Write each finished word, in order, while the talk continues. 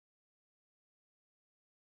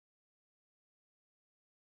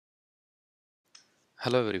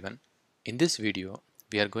Hello everyone. In this video,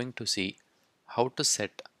 we are going to see how to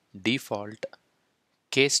set default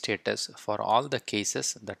case status for all the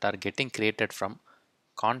cases that are getting created from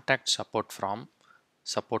contact support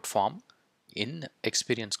form in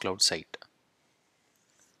Experience Cloud site.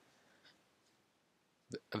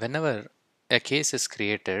 Whenever a case is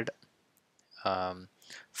created um,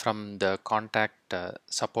 from the contact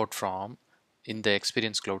support form in the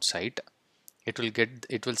Experience Cloud site, it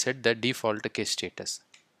will set the default case status.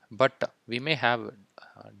 But we may have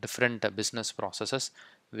different business processes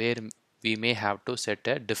where we may have to set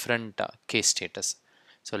a different case status.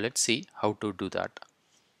 So let's see how to do that.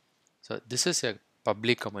 So this is a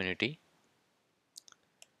public community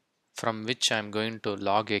from which I'm going to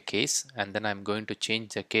log a case, and then I'm going to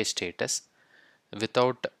change the case status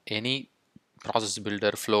without any process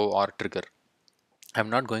builder flow or trigger.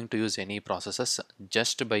 I'm not going to use any processes.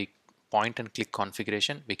 Just by point and click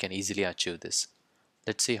configuration we can easily achieve this.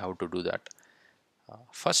 Let's see how to do that.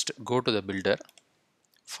 First, go to the builder,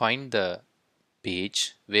 find the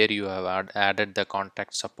page where you have added the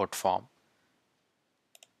contact support form,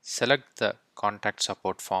 select the contact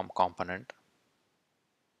support form component,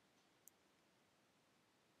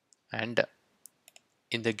 and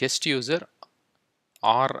in the guest user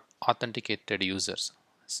or authenticated users,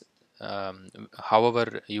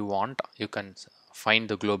 however you want, you can find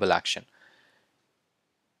the global action.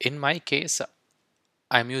 In my case,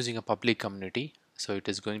 I'm using a public community, so it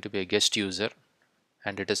is going to be a guest user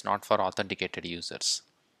and it is not for authenticated users.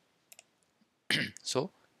 So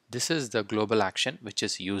this is the global action which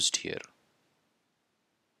is used here.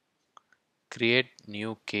 Create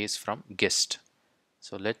new case from guest.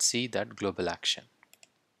 So let's see that global action.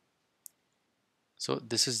 So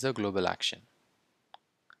this is the global action.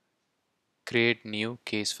 Create new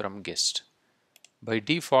case from guest. By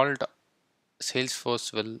default,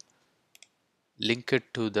 Salesforce will link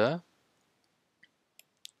it to the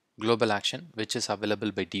global action which is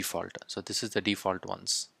available by default. So this is the default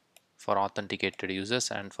ones for authenticated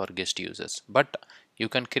users and for guest users. But you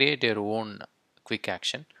can create your own quick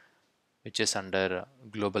action which is under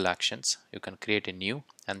global actions. You can create a new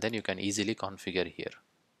and then you can easily configure here.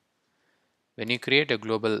 When you create a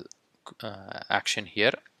global action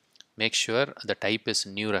here, make sure the type is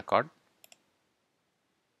new record.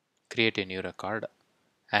 Create a new record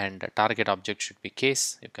and target object should be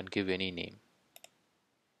case. You can give any name.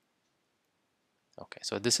 Okay,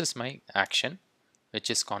 so this is my action which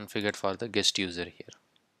is configured for the guest user here.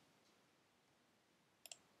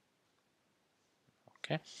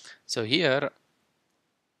 Okay, so here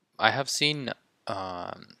I have seen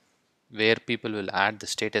where people will add the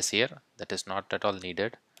status here. That is not at all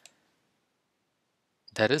needed.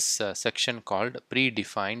 There is a section called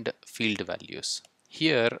predefined field values.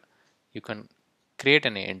 Here you can create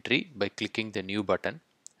an entry by clicking the new button,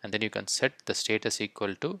 and then you can set the status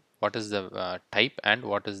equal to what is the type and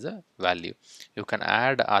what is the value. You can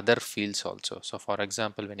add other fields also. So for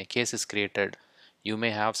example, when a case is created, you may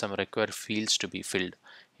have some required fields to be filled.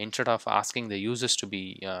 Instead of asking the users to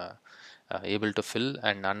be able to fill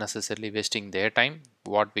and unnecessarily wasting their time,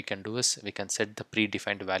 what we can do is we can set the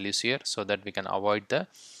predefined values here so that we can avoid the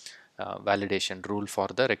validation rule for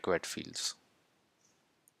the required fields.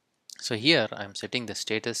 So here I am setting the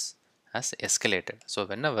status as escalated. So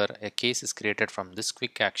whenever a case is created from this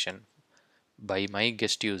quick action by my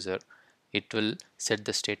guest user, it will set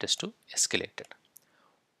the status to escalated.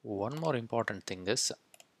 One more important thing is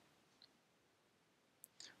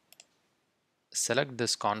select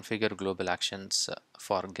this configure global actions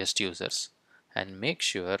for guest users and make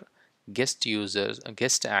sure guest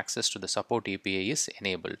access to the support API is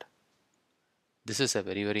enabled. This is a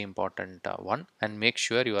very important one, and make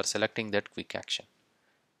sure you are selecting that quick action.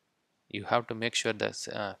 You have to make sure this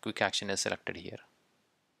quick action is selected here,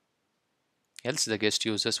 else the guest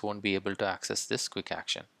users won't be able to access this quick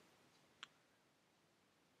action.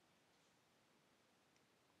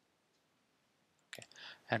 Okay.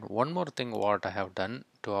 And one more thing what I have done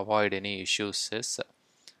to avoid any issues is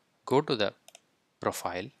go to the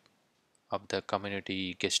profile of the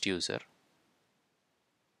community guest user,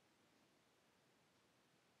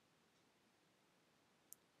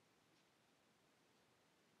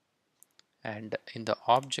 and in the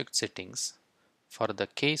object settings for the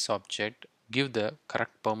case object, give the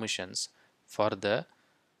correct permissions for the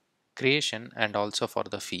creation and also for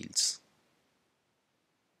the fields.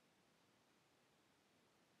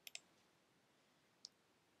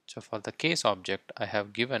 So for the case object, I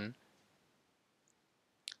have given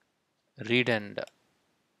read and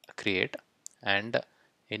create, and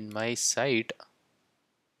in my site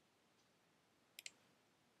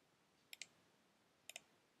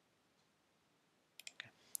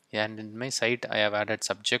And in my site I have added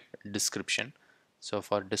subject description. So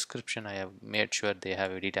for description I have made sure they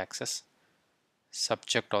have edit access.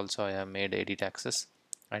 Subject also I have made edit access,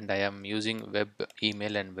 and I am using web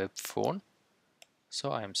email and web phone.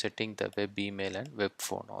 So I am setting the web email and web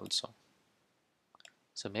phone also.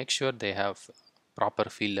 So make sure they have proper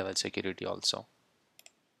field level security also.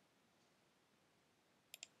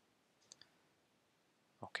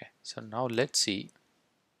 Okay, so now let's see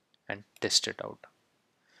and test it out.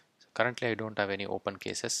 So currently I don't have any open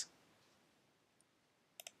cases.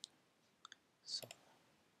 So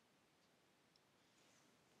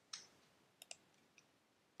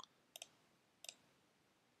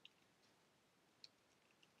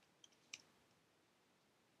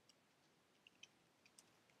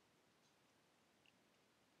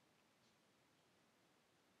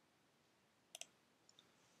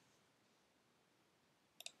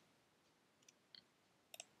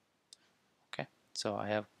okay, so I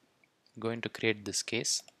have going to create this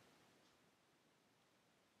case.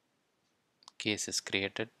 Case is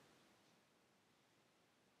created.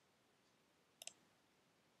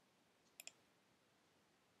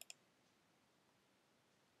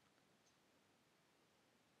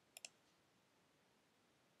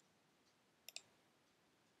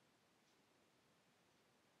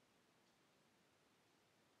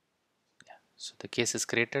 So the case is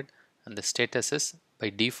created and the status is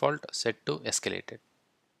by default set to escalated.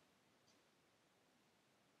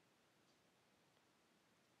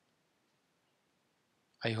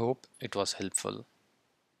 I hope it was helpful.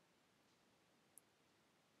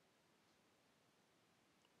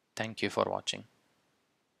 Thank you for watching.